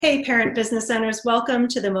Hey, parent business owners, welcome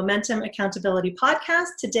to the Momentum Accountability Podcast.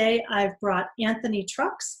 Today, I've brought Anthony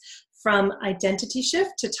Trucks from Identity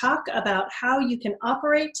Shift to talk about how you can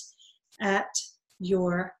operate at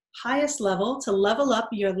your highest level to level up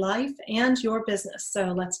your life and your business. So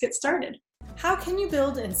let's get started. How can you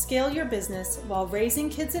build and scale your business while raising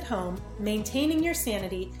kids at home, maintaining your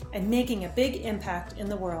sanity, and making a big impact in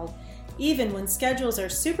the world, even when schedules are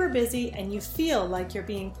super busy and you feel like you're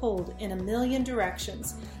being pulled in a million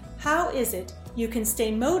directions? How is it you can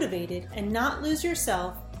stay motivated and not lose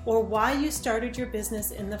yourself, or why you started your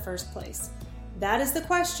business in the first place? That is the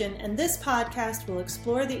question, and this podcast will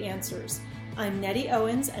explore the answers. I'm Nettie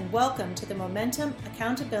Owens, and welcome to the Momentum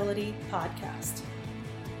Accountability Podcast.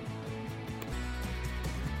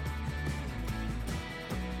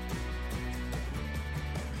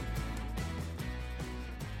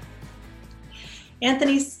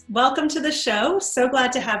 Anthony, welcome to the show. So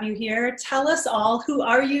glad to have you here. Tell us all, who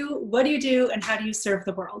are you, what do you do, and how do you serve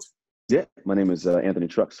the world? Yeah, my name is Anthony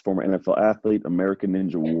Trucks, former NFL athlete, American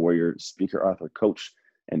Ninja Warrior, speaker, author, coach,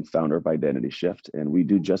 and founder of Identity Shift. And we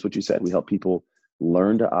do just what you said. We help people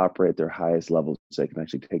learn to operate at their highest levels so they can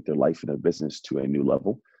actually take their life and their business to a new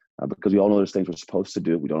level. Because we all know there's things we're supposed to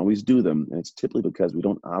do. We don't always do them. And it's typically because we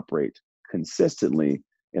don't operate consistently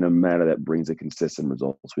in a manner that brings the consistent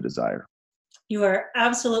results we desire. You are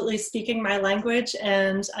absolutely speaking my language,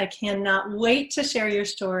 and I cannot wait to share your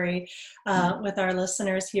story with our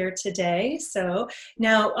listeners here today. So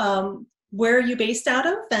now, where are you based out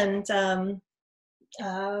of? And tell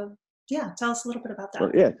us a little bit about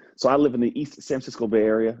that. So I live in the East San Francisco Bay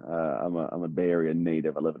Area. I'm a Bay Area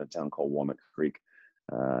native. I live in a town called Walnut Creek,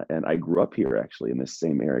 and I grew up here actually in this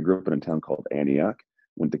same area. I grew up in a town called Antioch.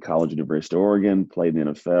 Went to college, University of Oregon, played in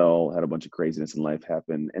the NFL, had a bunch of craziness in life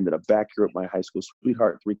happen, ended up back here with my high school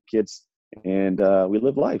sweetheart, 3 kids, and we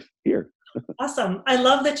live life here. Awesome. I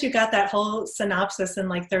love that you got that whole synopsis in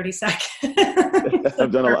like 30 seconds.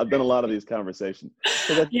 I've done a lot of these conversations.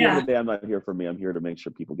 Because at the end of the day, I'm not here for me. I'm here to make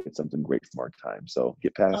sure people get something great from our time. So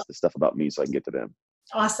get past the stuff about me so I can get to them.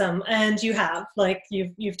 Awesome. And you have,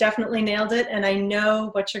 you've definitely nailed it. And I know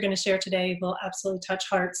what you're going to share today will absolutely touch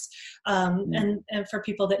hearts and for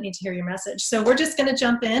people that need to hear your message. So we're just going to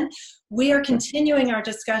jump in. We are continuing our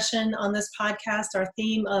discussion on this podcast, our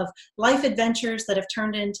theme of life adventures that have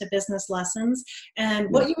turned into business lessons. And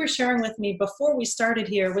what you were sharing with me before we started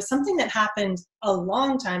here was something that happened a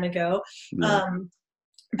long time ago.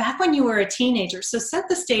 Back when you were a teenager. So set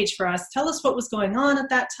the stage for us. Tell us what was going on at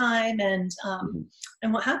that time and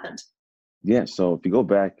what happened. Yeah. So if you go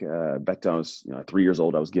back to I was 3 years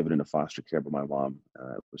old, I was given into foster care by my mom.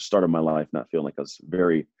 Started my life not feeling like I was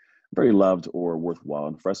very, very loved or worthwhile.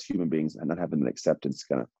 And for us human beings, not having an acceptance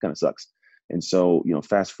kind of sucks. And so,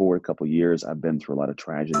 fast forward a couple of years, I've been through a lot of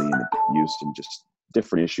tragedy and abuse and just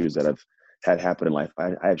different issues that I've had happen in life.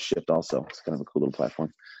 I have Shift also. It's kind of a cool little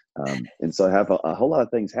platform. And so I have a whole lot of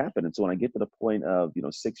things happen. And so when I get to the point of,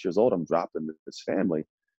 6 years old, I'm dropped into this family,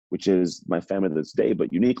 which is my family to this day.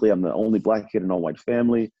 But uniquely, I'm the only Black kid in an all-white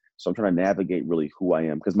family. So I'm trying to navigate really who I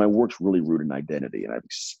am because my work's really rooted in identity. And I've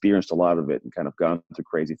experienced a lot of it and kind of gone through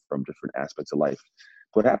crazy from different aspects of life.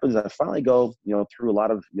 What happens is I finally go, through a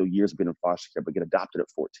lot of years of being in foster care, but get adopted at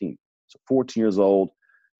 14. So 14 years old.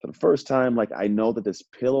 For the first time, I know that this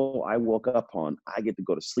pillow I woke up on, I get to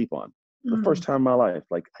go to sleep on. The first time in my life,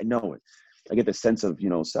 I know it. I get the sense of,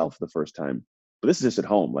 self the first time. But this is just at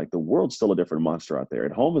home. The world's still a different monster out there.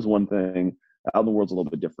 At home is one thing. Out in the world's a little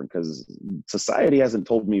bit different because society hasn't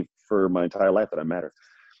told me for my entire life that I matter.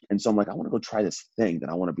 And so I'm I want to go try this thing that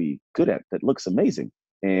I want to be good at that looks amazing.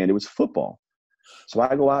 And it was football. So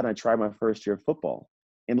I go out and I try my first year of football.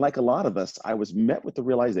 And like a lot of us, I was met with the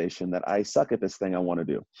realization that I suck at this thing I want to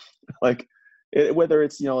do. Whether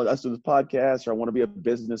it's, us doing this podcast or I want to be a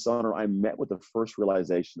business owner, I'm met with the first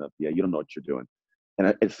realization of, you don't know what you're doing.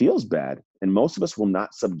 And it feels bad. And most of us will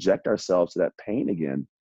not subject ourselves to that pain again.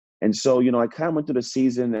 And so, I kind of went through the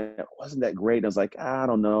season and it wasn't that great. And I was I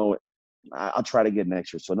don't know. I'll try to get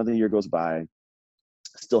next year. So another year goes by.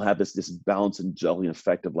 Still have this balance and gelling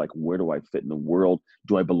effect of where do I fit in the world?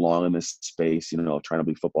 Do I belong in this space? Trying to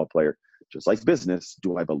be a football player. Just like business,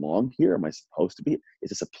 do I belong here? Am I supposed to be? Is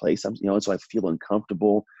this a place I'm, and so I feel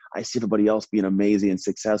uncomfortable. I see everybody else being amazing and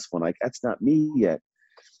successful. And that's not me yet.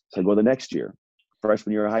 So I go the next year,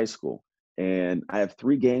 freshman year of high school. And I have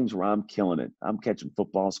 3 games where I'm killing it. I'm catching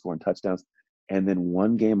football, scoring touchdowns. And then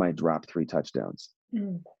one game I drop 3 touchdowns.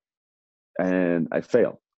 And I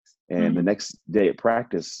fail. And the next day at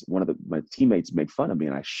practice, one of my teammates made fun of me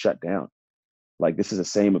and I shut down. This is the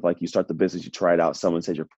same if you start the business, you try it out, someone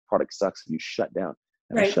says your product sucks and you shut down.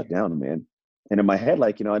 And I shut down, man. And in my head,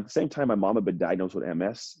 like, at the same time, my mom had been diagnosed with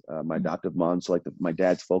MS, my adoptive mom. So like my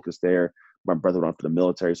dad's focused there. My brother went for the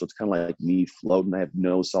military. So it's kind of like me floating. I have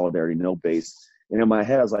no solidarity, no base. And in my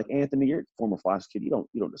head, I was like, Anthony, you're a former foster kid. You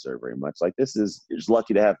don't deserve very much. Like, you're just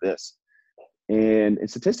lucky to have this. And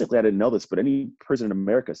statistically, I didn't know this, but any prison in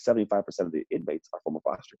America, 75% of the inmates are former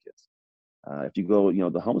foster kids. If you go,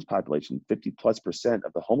 the homeless population, 50+%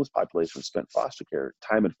 of the homeless population spent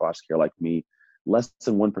time in foster care like me. Less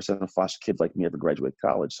than 1% of foster kids like me ever graduated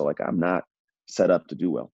college. So like, I'm not set up to do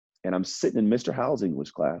well. And I'm sitting in Mr. Howell's English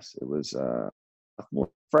class. It was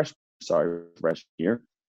freshman year.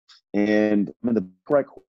 And I'm in the correct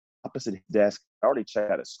opposite desk. I already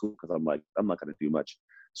checked out of school because I'm like, I'm not going to do much.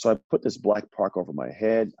 So I put this black park over my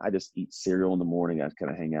head. I just eat cereal in the morning. I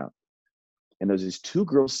kind of hang out. And there's these two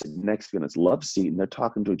girls sitting next to me in this love seat, and they're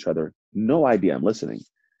talking to each other. No idea I'm listening.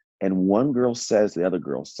 And one girl says to the other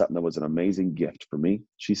girl something that was an amazing gift for me.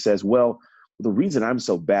 She says, well, the reason I'm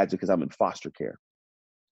so bad is because I'm in foster care.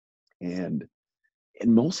 And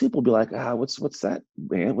most people will be like, what's that,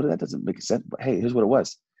 man? That doesn't make sense. But hey, here's what it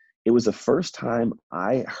was. It was the first time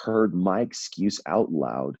I heard my excuse out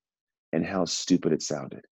loud and how stupid it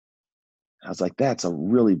sounded. I was like, that's a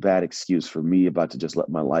really bad excuse for me about to just let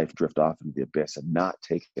my life drift off into the abyss and not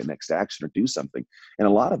take the next action or do something. And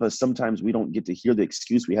a lot of us, sometimes we don't get to hear the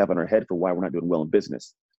excuse we have in our head for why we're not doing well in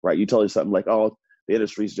business, right? You tell us something like, oh, the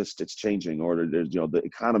industry's it's changing, or there's, the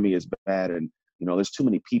economy is bad, and, there's too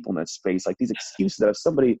many people in that space. Like, these excuses that if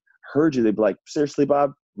somebody heard you, they'd be like, seriously,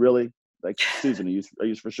 Bob, really? Like, Susan, are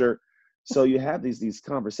you for sure? So you have these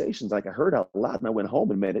conversations, like I heard out loud, and I went home,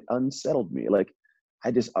 and man, it unsettled me. Like,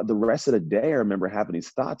 the rest of the day, I remember having these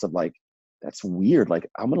thoughts of like, that's weird. Like,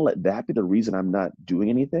 I'm going to let that be the reason I'm not doing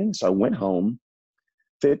anything. So I went home,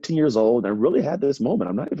 15 years old, and I really had this moment.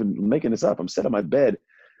 I'm not even making this up. I'm sitting on my bed,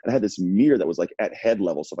 and I had this mirror that was like at head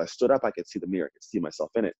level. So if I stood up, I could see the mirror. I could see myself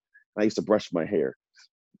in it. And I used to brush my hair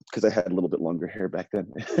because I had a little bit longer hair back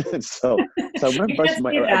then. And so I remember brushing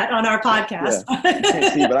my hair. That on our podcast. Yeah, you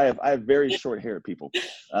can't see, but I have very short hair, people.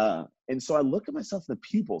 And so I look at myself in the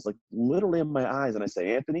pupils, like literally in my eyes, and I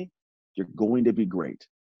say, Anthony, you're going to be great.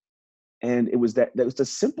 And it was that was the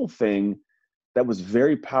simple thing that was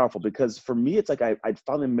very powerful, because for me, it's like I'd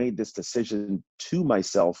finally made this decision to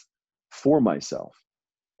myself, for myself.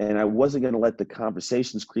 And I wasn't going to let the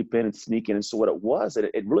conversations creep in and sneak in. And so what it was,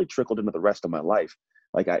 it really trickled into the rest of my life.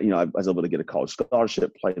 Like, I was able to get a college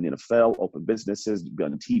scholarship, play in the NFL, open businesses, be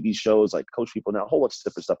on TV shows, like coach people now, a whole lot of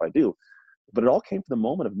different stuff I do. But it all came from the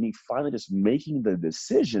moment of me finally just making the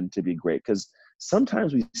decision to be great. Because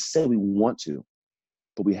sometimes we say we want to,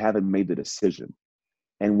 but we haven't made the decision.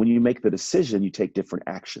 And when you make the decision, you take different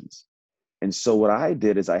actions. And so what I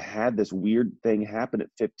did is I had this weird thing happen at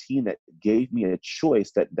 15 that gave me a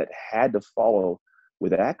choice that had to follow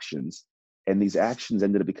with actions. And these actions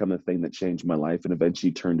ended up becoming the thing that changed my life and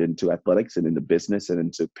eventually turned into athletics and into business and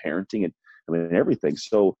into parenting and everything.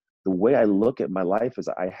 So the way I look at my life is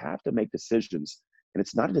I have to make decisions. And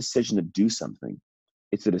it's not a decision to do something.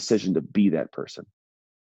 It's a decision to be that person.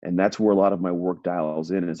 And that's where a lot of my work dials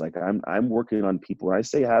in, is like I'm working on people. When I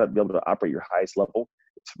say how to be able to operate your highest level,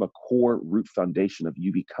 it's from a core root foundation of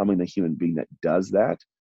you becoming the human being that does that,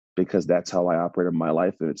 because that's how I operate in my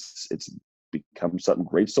life. And it's become something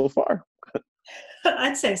great so far.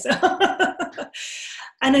 I'd say so.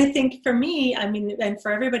 And I think for me, and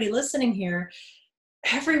for everybody listening here,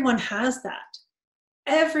 everyone has that.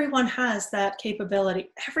 Everyone has that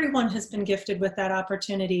capability. Everyone has been gifted with that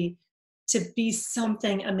opportunity to be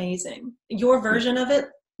something amazing. Your version of it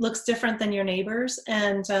looks different than your neighbors.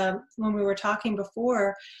 And when we were talking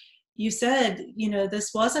before, you said,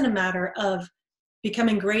 this wasn't a matter of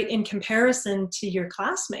becoming great in comparison to your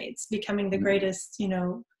classmates, becoming the greatest,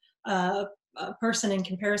 person in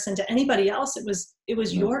comparison to anybody else. It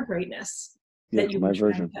was your greatness that you were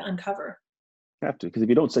trying to uncover. You have to, because if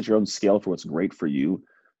you don't set your own scale for what's great for you,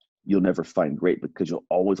 you'll never find great, because you'll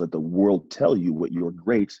always let the world tell you what your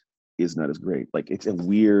great is not as great. Like, it's a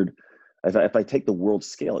weird, if I take the world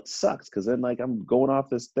scale, it sucks, because then like I'm going off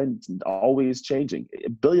this thing, always changing.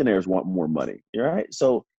 Billionaires want more money, right?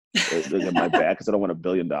 So they get my back because I don't want $1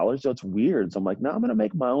 billion. So it's weird. So I'm like, no, I'm going to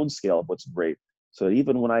make my own scale of what's great. So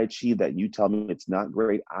even when I achieve that, you tell me it's not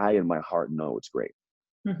great, I in my heart know it's great.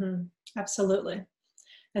 Mm-hmm. Absolutely.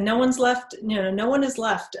 And no one is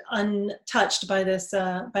left untouched by this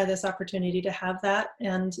opportunity to have that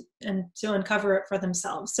and to uncover it for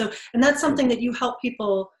themselves. So, and that's something that you help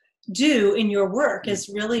people do in your work, is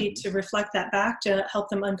really to reflect that back to help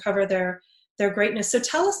them uncover their greatness. So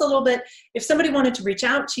tell us a little bit, if somebody wanted to reach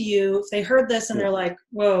out to you, if they heard this and they're like,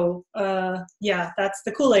 whoa, yeah, that's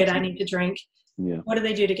the Kool-Aid I need to drink. Yeah. What do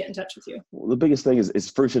they do to get in touch with you? Well, the biggest thing is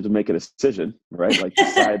first you have to make a decision, right? Like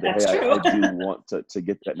decide that, hey, I do want to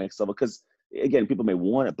get that next level. Because again, people may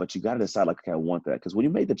want it, but you got to decide like, okay, I want that. Because when you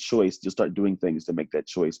make the choice, you'll start doing things to make that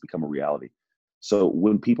choice become a reality. So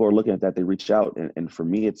when people are looking at that, they reach out. And for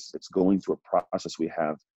me, it's going through a process we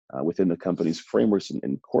have within the company's frameworks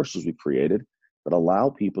and courses we created that allow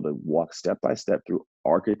people to walk step by step through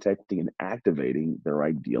architecting and activating their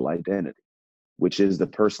ideal identity, which is the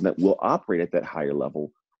person that will operate at that higher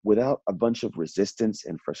level without a bunch of resistance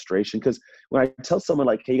and frustration. Because when I tell someone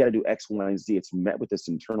like, hey, you got to do X, Y, and Z, it's met with this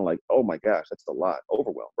internal like, oh my gosh, that's a lot,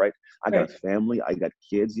 overwhelm, right? I got a family, I got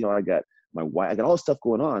kids, I got my wife, I got all this stuff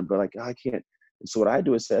going on, but like, I can't. And so what I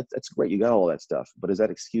do is say, that's great, you got all that stuff, but is that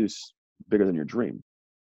excuse bigger than your dream?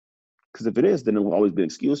 Because if it is, then it will always be an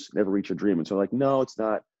excuse, never reach your dream. And so like, no, it's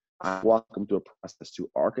not. I walk them through a process to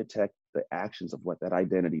architect the actions of what that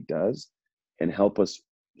identity does and help us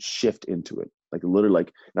shift into it. Like literally,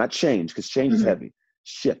 like not change, because change is heavy.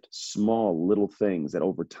 Shift small little things that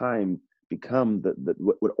over time become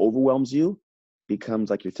what overwhelms you becomes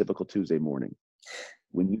like your typical Tuesday morning.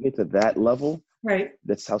 When you get to that level, right,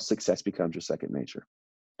 that's how success becomes your second nature.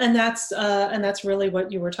 And that's really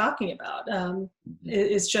what you were talking about.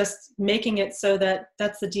 Is just making it so that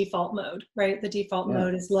that's the default mode, right? The default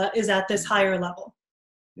mode is at this higher level.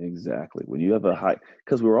 Exactly. When you have a high,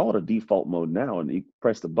 because we're all at a default mode now, and you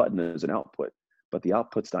press the button as an output, but the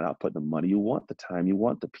output's not outputting the money you want, the time you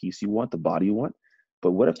want, the peace you want, the body you want.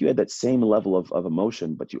 But what if you had that same level of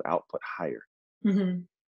emotion, but you output higher? Mm-hmm.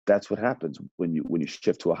 That's what happens when you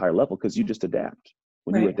shift to a higher level, because you just adapt.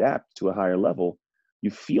 When you adapt to a higher level, you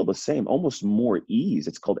feel the same, almost more ease.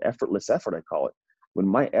 It's called effortless effort, I call it. When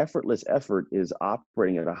my effortless effort is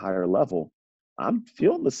operating at a higher level, I'm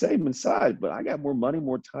feeling the same inside, but I got more money,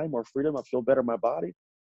 more time, more freedom. I feel better in my body.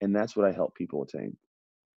 And that's what I help people attain.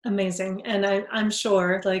 Amazing. And I'm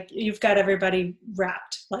sure like you've got everybody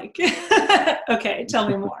wrapped, like, okay, tell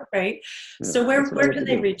me more, right? So where can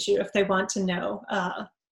they reach you if they want to know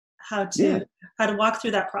how to walk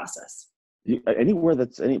through that process? Anywhere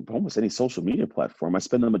almost any social media platform. I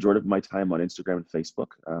spend the majority of my time on Instagram and Facebook.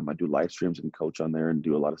 I do live streams and coach on there and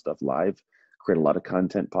do a lot of stuff live, create a lot of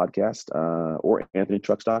content, podcast, or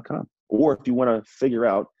anthonytrucks.com. Or if you want to figure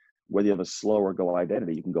out whether you have a slow or go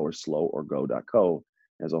identity, you can go or sloworgo.co.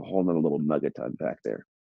 There's a whole nother little nugget to unpack there.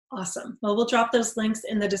 Awesome. Well, we'll drop those links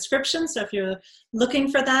in the description. So if you're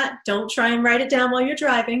looking for that, don't try and write it down while you're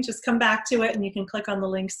driving. Just come back to it and you can click on the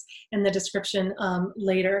links in the description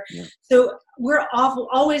later. Yeah. So we're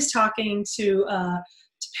always talking to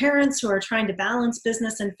parents who are trying to balance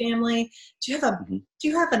business and family. Do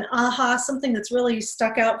you have an aha, something that's really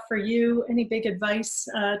stuck out for you? Any big advice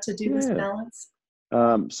to do this balance?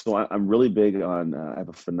 So I'm really big on, I have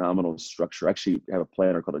a phenomenal structure. Actually, I have a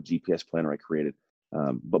planner called a GPS planner I created.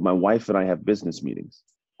 But my wife and I have business meetings.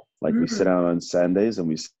 Like we sit down on Sundays and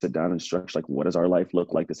we sit down and structure, like, what does our life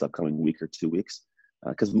look like this upcoming week or 2 weeks?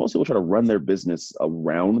 Because most people try to run their business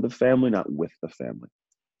around the family, not with the family.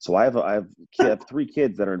 So I have 3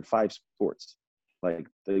 kids that are in 5 sports. Like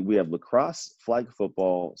we have lacrosse, flag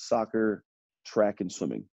football, soccer, track, and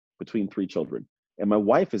swimming between 3 children. And my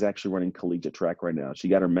wife is actually running collegiate track right now. She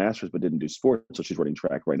got her master's but didn't do sports, so she's running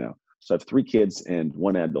track right now. So I have 3 kids and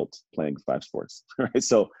 1 adult playing 5 sports. Right?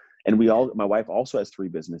 So, and my wife also has 3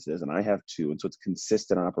 businesses, and I have 2, and so it's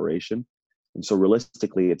consistent operation. And so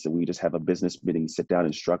realistically, we just have a business meeting, sit down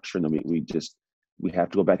and structure, and then we have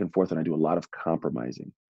to go back and forth, and I do a lot of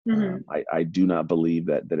compromising. I do not believe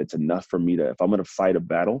that it's enough for me if I'm going to fight a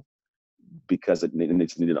battle, because it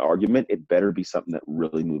needs an argument, it better be something that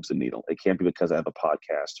really moves the needle. It can't be because I have a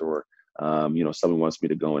podcast or, someone wants me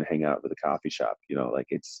to go and hang out at a coffee shop, like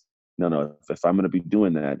it's, no, if I'm going to be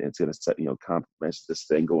doing that, it's going to set, compromise this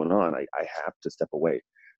thing going on. I have to step away.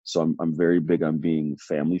 So I'm very big on being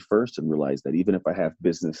family first and realize that even if I have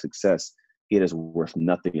business success, it is worth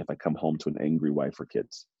nothing if I come home to an angry wife or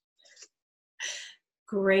kids.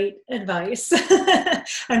 Great advice,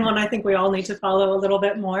 and one I think we all need to follow a little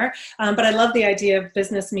bit more. But I love the idea of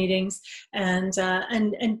business meetings and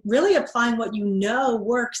really applying what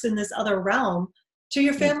works in this other realm to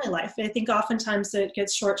your family life. I think oftentimes it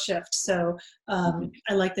gets short shift. So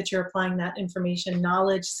I like that you're applying that information,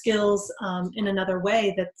 knowledge, skills in another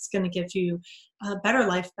way that's going to give you a better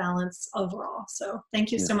life balance overall. So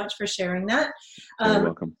thank you so much for sharing that. You're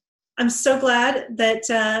welcome. I'm so glad that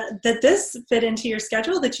this fit into your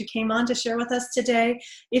schedule, that you came on to share with us today.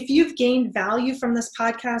 If you've gained value from this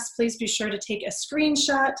podcast, please be sure to take a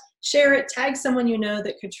screenshot, share it, tag someone you know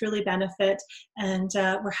that could truly benefit. And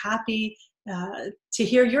we're happy to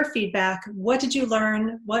hear your feedback. What did you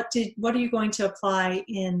learn? What are you going to apply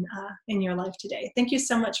in your life today? Thank you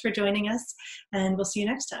so much for joining us, and we'll see you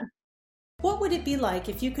next time. What would it be like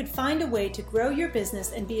if you could find a way to grow your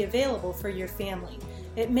business and be available for your family?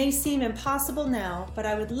 It may seem impossible now, but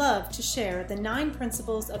I would love to share the 9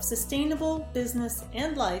 principles of sustainable business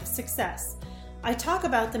and life success. I talk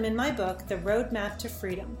about them in my book, The Roadmap to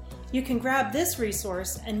Freedom. You can grab this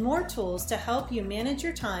resource and more tools to help you manage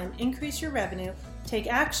your time, increase your revenue, take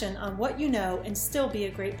action on what you know, and still be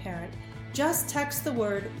a great parent. Just text the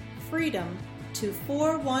word FREEDOM to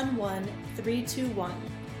 411321.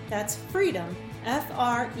 That's FREEDOM,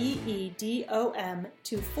 FREEDOM,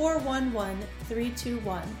 to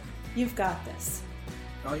 411321. You've got this.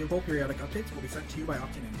 Valuable periodic updates will be sent to you by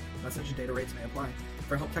opting in. Message and data rates may apply.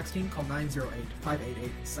 For help texting, call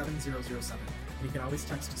 908-588-7007. And you can always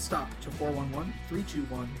text STOP to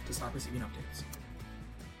 411321 to stop receiving updates.